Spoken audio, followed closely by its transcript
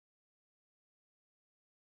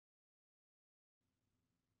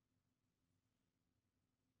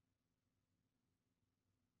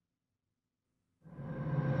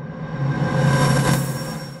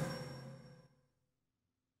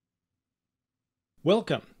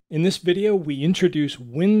Welcome. In this video, we introduce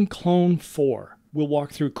Winclone 4. We'll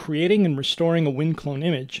walk through creating and restoring a Winclone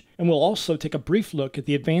image, and we'll also take a brief look at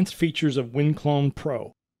the advanced features of Winclone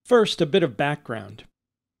Pro. First, a bit of background.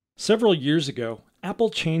 Several years ago,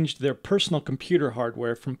 Apple changed their personal computer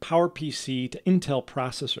hardware from PowerPC to Intel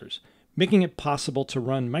processors, making it possible to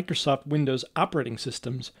run Microsoft Windows operating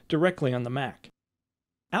systems directly on the Mac.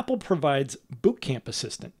 Apple provides Boot Camp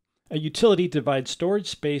Assistant, a utility to divide storage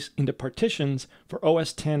space into partitions for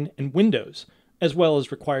OS X and Windows, as well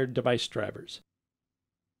as required device drivers.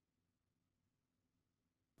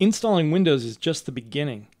 Installing Windows is just the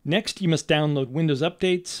beginning. Next, you must download Windows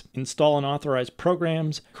updates, install and authorize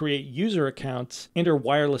programs, create user accounts, enter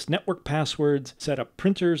wireless network passwords, set up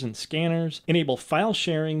printers and scanners, enable file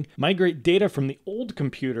sharing, migrate data from the old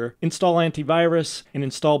computer, install antivirus, and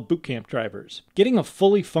install Boot Camp drivers. Getting a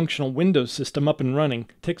fully functional Windows system up and running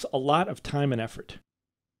takes a lot of time and effort.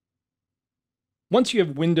 Once you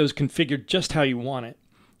have Windows configured just how you want it,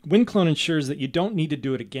 Winclone ensures that you don't need to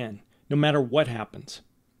do it again, no matter what happens.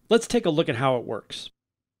 Let's take a look at how it works.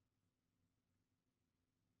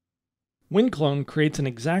 Winclone creates an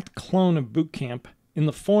exact clone of Boot Camp in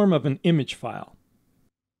the form of an image file.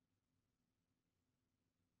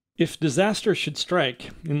 If disaster should strike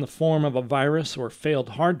in the form of a virus or failed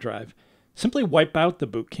hard drive, simply wipe out the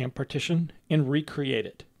Boot Camp partition and recreate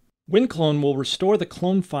it. Winclone will restore the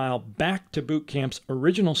clone file back to Boot Camp's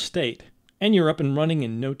original state, and you're up and running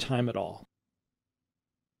in no time at all.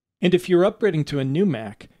 And if you're upgrading to a new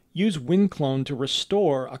Mac, use Winclone to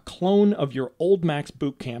restore a clone of your old Mac's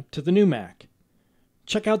Boot Camp to the new Mac.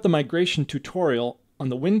 Check out the migration tutorial on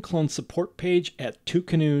the Winclone support page at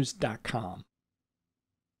twocanoes.com.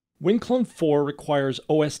 Winclone 4 requires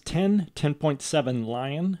OS X 10.7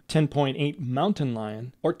 Lion, 10.8 Mountain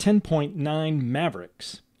Lion, or 10.9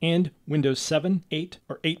 Mavericks, and Windows 7, 8,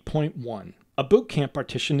 or 8.1. A Boot Camp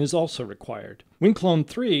partition is also required. Winclone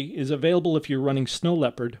 3 is available if you're running Snow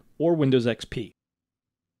Leopard or Windows XP.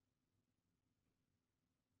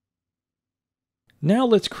 Now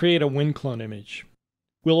let's create a Winclone image.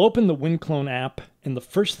 We'll open the Winclone app, and the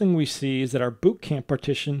first thing we see is that our Boot Camp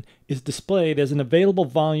partition is displayed as an available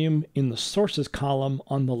volume in the Sources column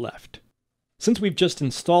on the left. Since we've just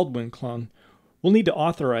installed Winclone, we'll need to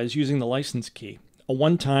authorize using the license key, a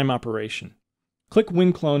one-time operation. Click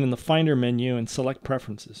Winclone in the Finder menu and select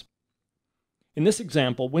Preferences. In this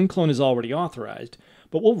example, Winclone is already authorized,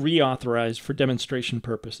 but we'll reauthorize for demonstration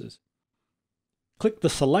purposes. Click the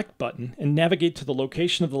Select button and navigate to the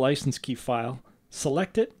location of the license key file,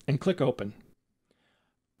 select it, and click Open.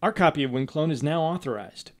 Our copy of Winclone is now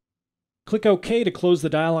authorized. Click OK to close the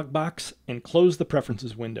dialog box and close the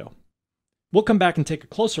Preferences window. We'll come back and take a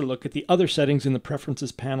closer look at the other settings in the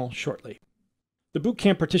Preferences panel shortly. The Boot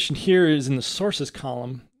Camp partition here is in the Sources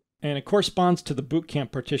column, and it corresponds to the Boot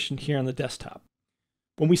Camp partition here on the desktop.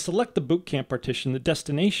 When we select the Boot Camp partition, the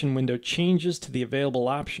Destination window changes to the available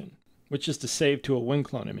option, which is to save to a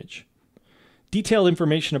Winclone image. Detailed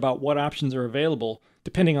information about what options are available,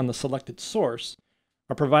 depending on the selected source,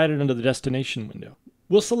 are provided under the Destination window.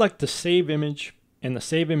 We'll select the Save Image, and the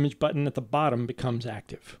Save Image button at the bottom becomes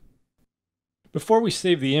active. Before we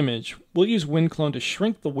save the image, we'll use Winclone to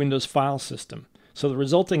shrink the Windows file system, so the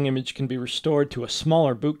resulting image can be restored to a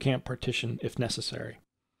smaller Boot Camp partition if necessary.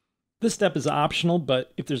 This step is optional,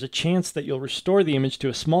 but if there's a chance that you'll restore the image to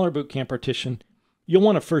a smaller Boot Camp partition, you'll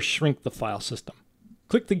want to first shrink the file system.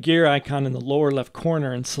 Click the gear icon in the lower left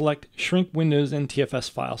corner and select Shrink Windows NTFS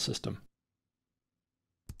File System.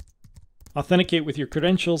 Authenticate with your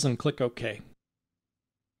credentials and click OK.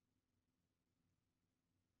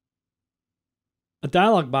 A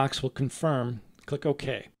dialog box will confirm. Click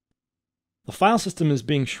OK. The file system is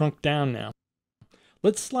being shrunk down now.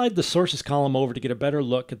 Let's slide the Sources column over to get a better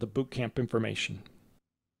look at the Boot Camp information.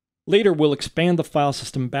 Later, we'll expand the file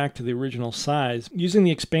system back to the original size using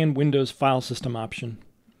the Expand Windows File System option.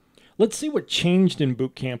 Let's see what changed in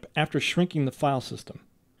Boot Camp after shrinking the file system.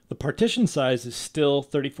 The partition size is still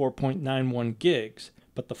 34.91 gigs,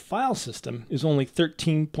 but the file system is only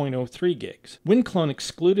 13.03 gigs. Winclone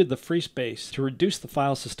excluded the free space to reduce the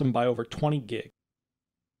file system by over 20 gigs.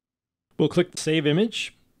 We'll click the Save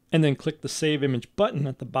Image, and then click the Save Image button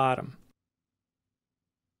at the bottom.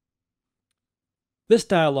 This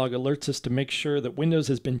dialog alerts us to make sure that Windows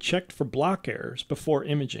has been checked for block errors before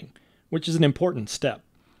imaging, which is an important step.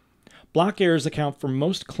 Block errors account for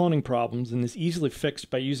most cloning problems and is easily fixed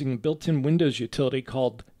by using a built-in Windows utility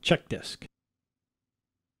called CheckDisk.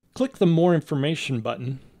 Click the More Information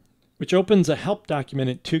button, which opens a help document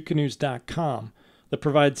at twocanoes.com that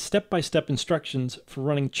provides step-by-step instructions for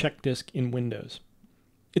running CheckDisk in Windows.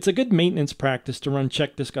 It's a good maintenance practice to run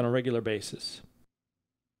CheckDisk on a regular basis.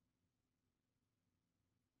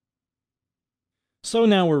 So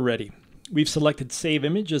now we're ready. We've selected Save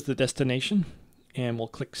Image as the destination, and we'll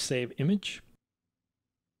click Save Image.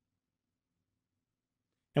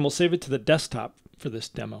 And we'll save it to the desktop for this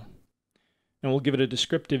demo. And we'll give it a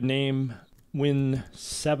descriptive name,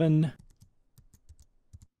 Win7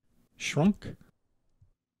 Shrunk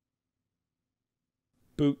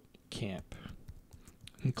Boot Camp.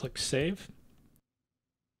 And click Save.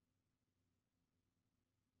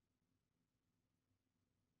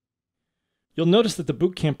 You'll notice that the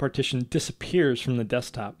Boot Camp partition disappears from the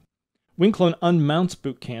desktop. Winclone unmounts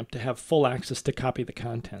Boot Camp to have full access to copy the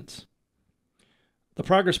contents. The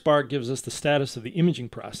progress bar gives us the status of the imaging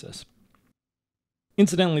process.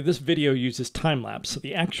 Incidentally, this video uses time-lapse, so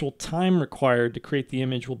the actual time required to create the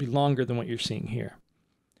image will be longer than what you're seeing here.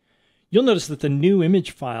 You'll notice that the new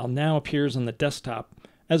image file now appears on the desktop,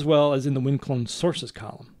 as well as in the Winclone sources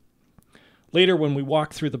column. Later, when we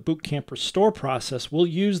walk through the Boot Camp restore process, we'll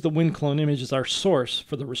use the Winclone image as our source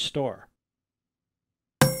for the restore.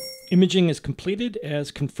 Imaging is completed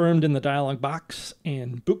as confirmed in the dialog box,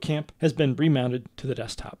 and Boot Camp has been remounted to the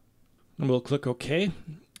desktop. And we'll click OK,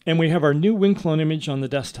 and we have our new Winclone image on the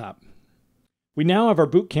desktop. We now have our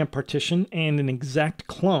Boot Camp partition and an exact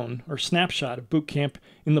clone or snapshot of Boot Camp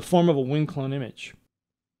in the form of a Winclone image.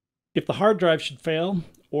 If the hard drive should fail,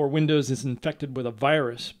 or Windows is infected with a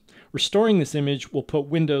virus, restoring this image will put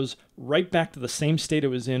Windows right back to the same state it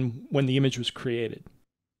was in when the image was created.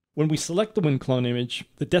 When we select the Winclone image,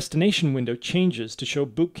 the destination window changes to show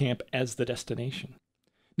Boot Camp as the destination.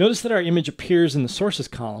 Notice that our image appears in the sources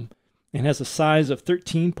column and has a size of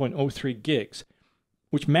 13.03 gigs,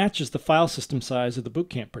 which matches the file system size of the Boot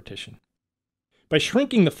Camp partition. By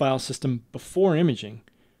shrinking the file system before imaging,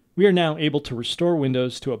 we are now able to restore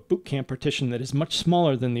Windows to a Boot Camp partition that is much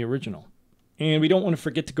smaller than the original. And we don't want to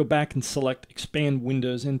forget to go back and select Expand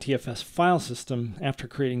Windows NTFS file system after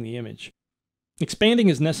creating the image. Expanding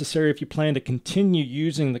is necessary if you plan to continue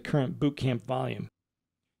using the current Boot Camp volume.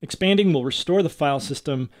 Expanding will restore the file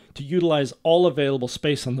system to utilize all available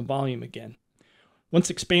space on the volume again.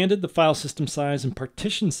 Once expanded, the file system size and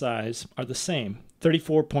partition size are the same,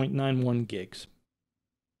 34.91 gigs.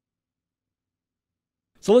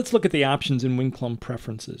 So let's look at the options in Winclone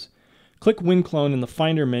Preferences. Click Winclone in the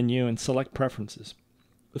Finder menu and select Preferences.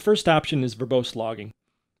 The first option is verbose logging.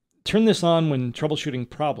 Turn this on when troubleshooting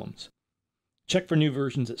problems. Check for new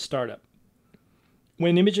versions at startup.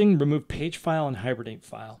 When imaging, remove page file and hibernate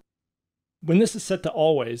file. When this is set to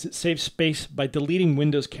always, it saves space by deleting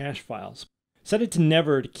Windows cache files. Set it to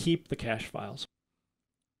never to keep the cache files.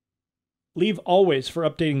 Leave always for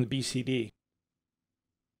updating the BCD.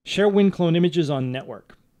 Share Winclone images on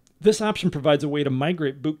network. This option provides a way to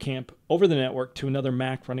migrate Boot Camp over the network to another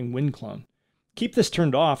Mac running Winclone. Keep this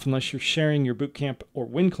turned off unless you're sharing your Boot Camp or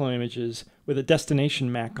Winclone images with a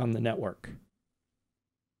destination Mac on the network.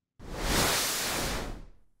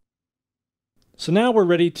 So now we're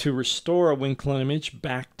ready to restore a Winclone image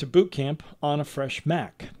back to Boot Camp on a fresh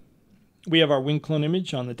Mac. We have our Winclone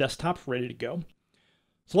image on the desktop ready to go.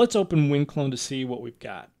 So let's open Winclone to see what we've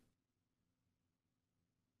got.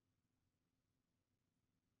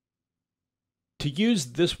 To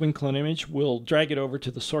use this Winclone image, we'll drag it over to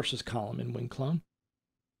the sources column in Winclone.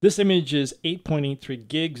 This image is 8.83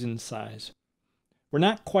 gigs in size. We're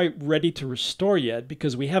not quite ready to restore yet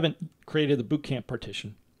because we haven't created the Boot Camp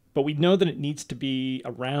partition, but we know that it needs to be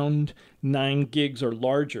around 9 gigs or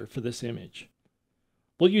larger for this image.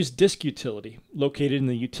 We'll use Disk Utility, located in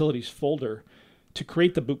the Utilities folder, to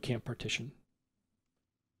create the Boot Camp partition.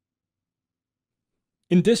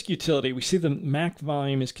 In Disk Utility, we see the Mac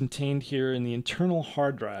volume is contained here in the internal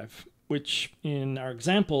hard drive, which in our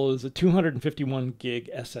example is a 251 gig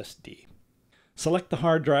SSD. Select the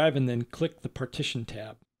hard drive and then click the Partition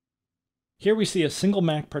tab. Here we see a single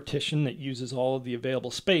Mac partition that uses all of the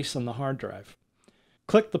available space on the hard drive.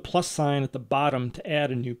 Click the plus sign at the bottom to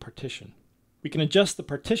add a new partition. We can adjust the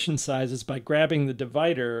partition sizes by grabbing the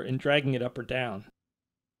divider and dragging it up or down.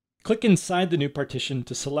 Click inside the new partition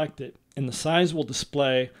to select it, and the size will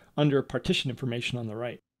display under partition information on the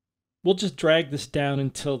right. We'll just drag this down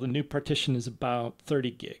until the new partition is about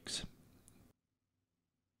 30 gigs.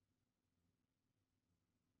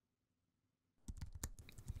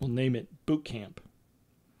 We'll name it Boot Camp.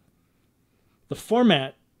 The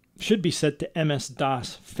format should be set to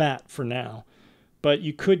MS-DOS FAT for now, but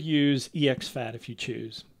you could use EXFAT if you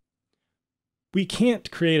choose. We can't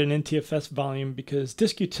create an NTFS volume because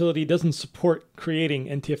Disk Utility doesn't support creating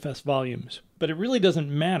NTFS volumes, but it really doesn't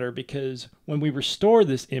matter because when we restore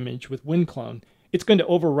this image with Winclone, it's going to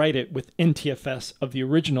overwrite it with NTFS of the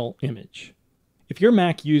original image. If your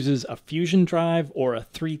Mac uses a Fusion drive or a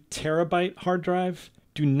 3 terabyte hard drive,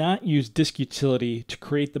 do not use Disk Utility to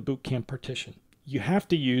create the Boot Camp partition. You have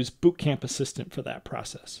to use Boot Camp Assistant for that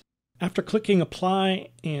process. After clicking Apply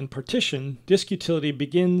and Partition, Disk Utility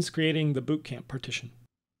begins creating the Boot Camp partition.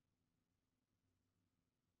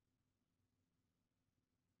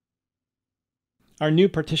 Our new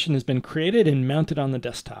partition has been created and mounted on the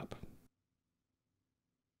desktop.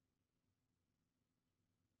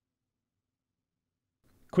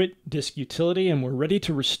 Quit Disk Utility and we're ready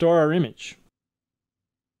to restore our image.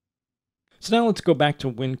 So now let's go back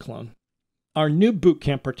to Winclone. Our new Boot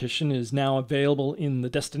Camp partition is now available in the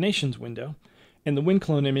Destinations window, and the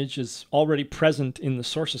Winclone image is already present in the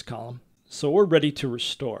Sources column, so we're ready to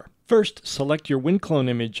restore. First, select your Winclone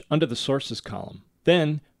image under the Sources column.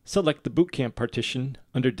 Then, select the Boot Camp partition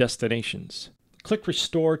under Destinations. Click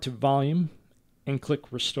Restore to Volume and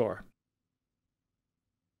click Restore.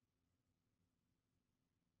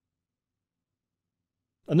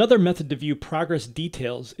 Another method to view progress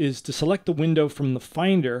details is to select the window from the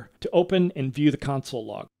Finder to open and view the console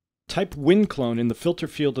log. Type Winclone in the filter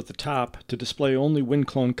field at the top to display only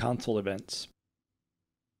Winclone console events.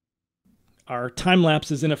 Our time lapse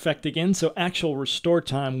is in effect again, so actual restore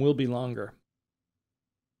time will be longer.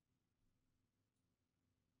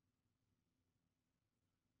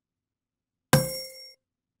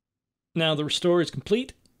 Now the restore is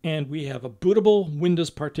complete, and we have a bootable Windows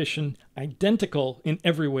partition identical in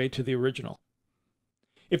every way to the original.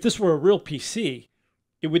 If this were a real PC,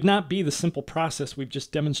 it would not be the simple process we've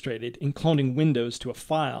just demonstrated in cloning Windows to a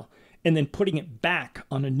file and then putting it back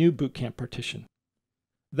on a new Boot Camp partition.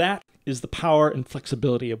 That is the power and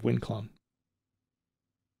flexibility of Winclone.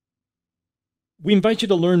 We invite you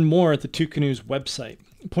to learn more at the Tucanoos website.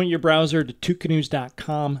 Point your browser to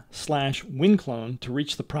tucanoos.com/Winclone to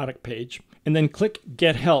reach the product page, and then click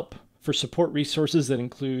Get Help for support resources that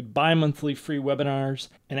include bi-monthly free webinars,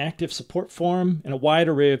 an active support forum, and a wide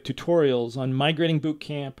array of tutorials on migrating Boot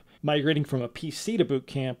Camp, migrating from a PC to Boot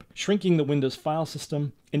Camp, shrinking the Windows file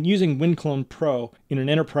system, and using Winclone Pro in an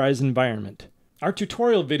enterprise environment. Our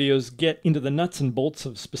tutorial videos get into the nuts and bolts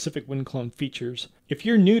of specific Winclone features. If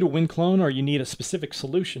you're new to Winclone or you need a specific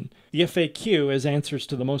solution, the FAQ has answers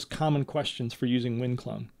to the most common questions for using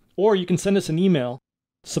Winclone. Or you can send us an email,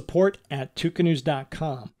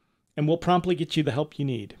 support@tucanoos.com, and we'll promptly get you the help you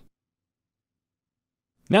need.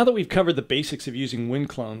 Now that we've covered the basics of using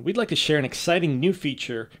Winclone, we'd like to share an exciting new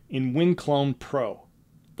feature in Winclone Pro,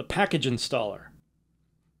 the package installer.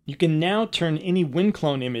 You can now turn any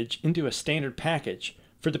Winclone image into a standard package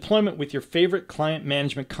for deployment with your favorite client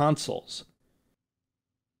management consoles.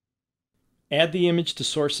 Add the image to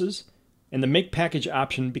Sources, and the Make Package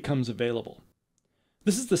option becomes available.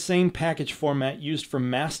 This is the same package format used for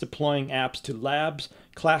mass deploying apps to labs,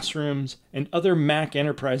 classrooms, and other Mac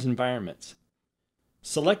enterprise environments.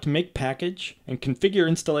 Select Make Package and configure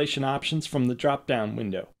installation options from the drop-down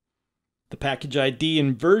window. The package ID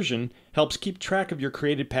and version helps keep track of your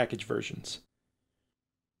created package versions.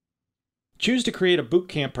 Choose to create a Boot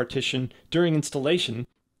Camp partition during installation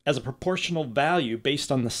as a proportional value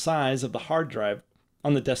based on the size of the hard drive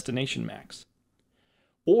on the destination Macs.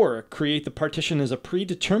 Or create the partition as a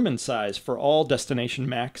predetermined size for all destination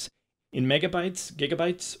Macs in megabytes,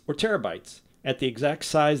 gigabytes, or terabytes at the exact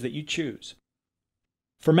size that you choose.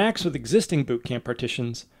 For Macs with existing Boot Camp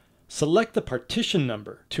partitions, select the partition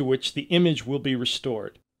number to which the image will be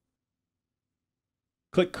restored.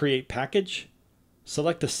 Click Create Package,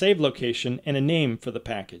 select a save location and a name for the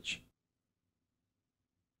package.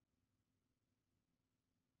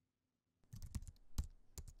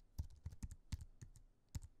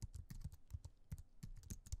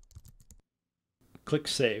 Click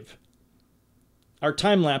Save. Our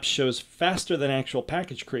time lapse shows faster than actual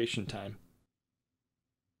package creation time.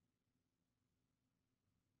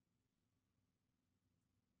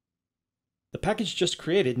 The package just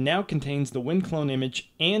created now contains the Winclone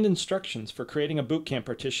image and instructions for creating a Boot Camp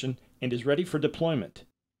partition and is ready for deployment.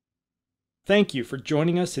 Thank you for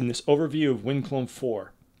joining us in this overview of Winclone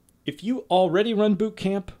 4. If you already run Boot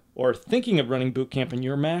Camp or are thinking of running Boot Camp in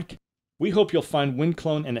your Mac, we hope you'll find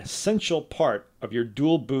Winclone an essential part of your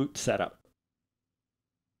dual boot setup.